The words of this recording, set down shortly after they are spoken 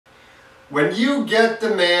When you get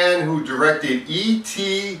the man who directed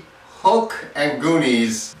E.T., Hook, and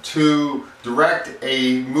Goonies to direct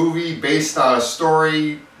a movie based on a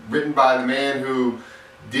story written by the man who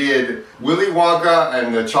did Willy Wonka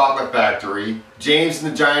and the Chocolate Factory, James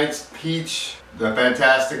and the Giant Peach, The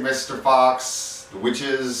Fantastic Mr. Fox, The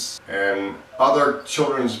Witches, and other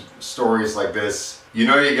children's stories like this, you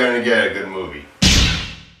know you're going to get a good movie.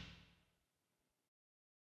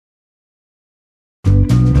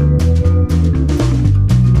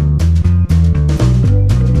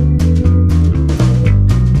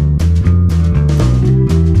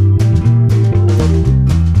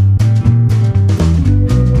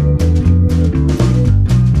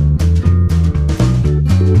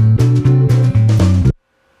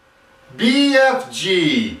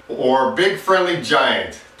 BFG, or Big Friendly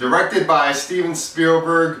Giant, directed by Steven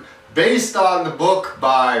Spielberg, based on the book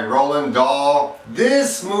by Roald Dahl.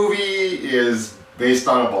 This movie is based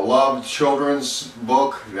on a beloved children's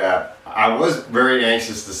book that I was very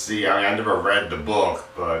anxious to see. I mean, I never read the book,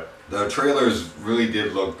 but the trailers really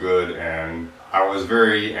did look good, and I was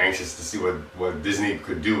very anxious to see what Disney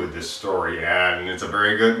could do with this story, and it's a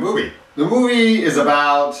very good movie. The movie is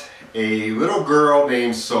about a little girl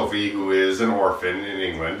named Sophie who is an orphan in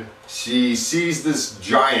England. She sees this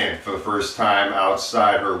giant for the first time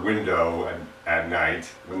outside her window at night.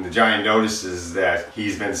 When the giant notices that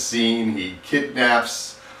he's been seen, he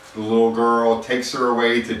kidnaps the little girl, takes her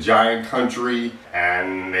away to Giant Country,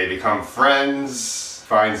 and they become friends.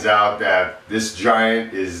 Finds out that this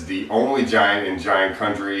giant is the only giant in Giant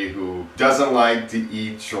Country who doesn't like to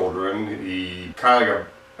eat children. He kind of like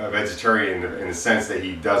a vegetarian in the sense that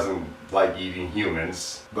he doesn't like eating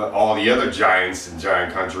humans, but all the other giants in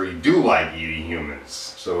Giant Country do like eating humans,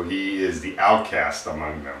 so he is the outcast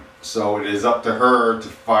among them. So it is up to her to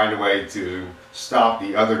find a way to stop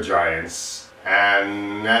the other giants,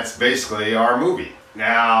 and that's basically our movie.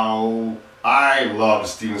 Now, I love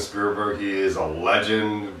Steven Spielberg. He is a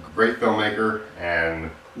legend, great filmmaker, and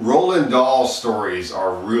Roald Dahl stories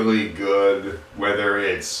are really good, whether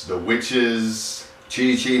it's The Witches,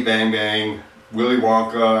 Chitty Chitty Bang Bang, Willy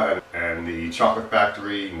Wonka and the Chocolate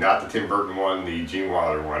Factory, not the Tim Burton one, the Gene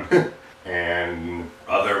Wilder one, and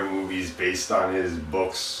other movies based on his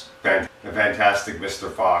books, The Fantastic Mr.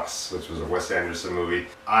 Fox, which was a Wes Anderson movie.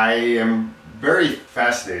 I am very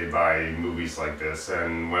fascinated by movies like this,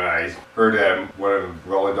 and when I heard that one of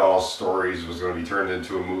Roald Dahl's stories was going to be turned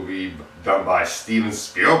into a movie done by Steven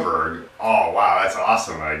Spielberg, oh wow, that's an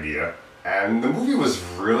awesome idea. And the movie was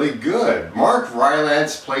really good. Mark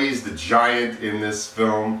Rylance plays the giant in this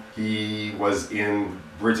film. He was in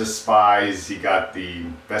Bridge of Spies. He got the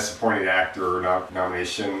Best Supporting Actor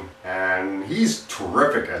nomination. And he's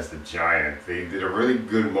terrific as the giant. They did a really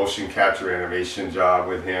good motion capture animation job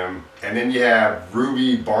with him. And then you have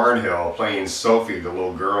Ruby Barnhill playing Sophie, the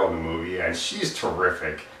little girl in the movie, and she's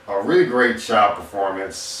terrific. A really great child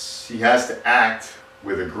performance. He has to act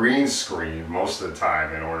with a green screen most of the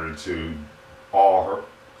time in order to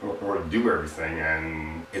do everything,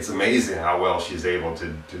 and it's amazing how well she's able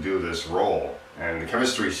to do this role, and the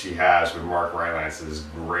chemistry she has with Mark Rylance is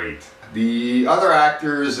great. The other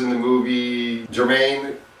actors in the movie,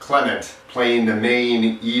 Jermaine Clement playing the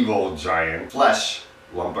main evil giant, Flesh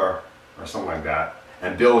Lumper or something like that,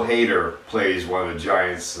 and Bill Hader plays one of the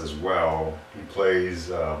giants as well. He plays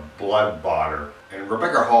Blood Botter. And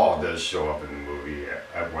Rebecca Hall does show up in the movie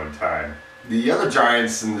at one time. The other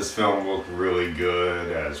giants in this film look really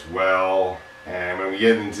good as well. And when we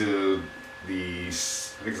get into the, I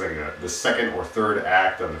think it's like the second or third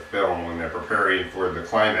act of the film, when they're preparing for the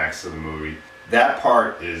climax of the movie, that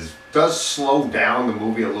part does slow down the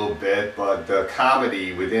movie a little bit, but the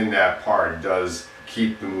comedy within that part does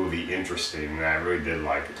keep the movie interesting, and I really did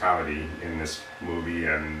like the comedy in this movie,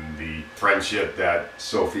 and the friendship that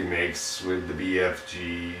Sophie makes with the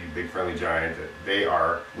BFG, Big Friendly Giant. They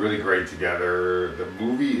are really great together. The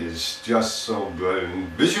movie is just so good and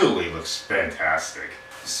visually looks fantastic.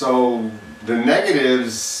 So the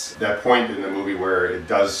negatives, that point in the movie where it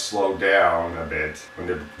does slow down a bit when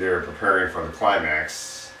they're preparing for the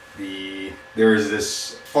climax, there's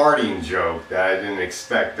this farting joke that I didn't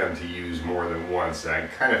expect them to use more than once. I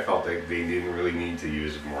kind of felt like they didn't really need to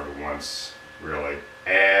use it more than once, really.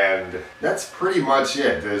 And that's pretty much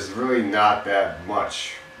it. There's really not that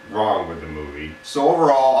much wrong with the movie. So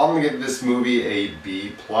overall, I'm going to give this movie a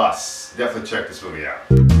B+. Definitely check this movie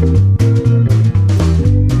out.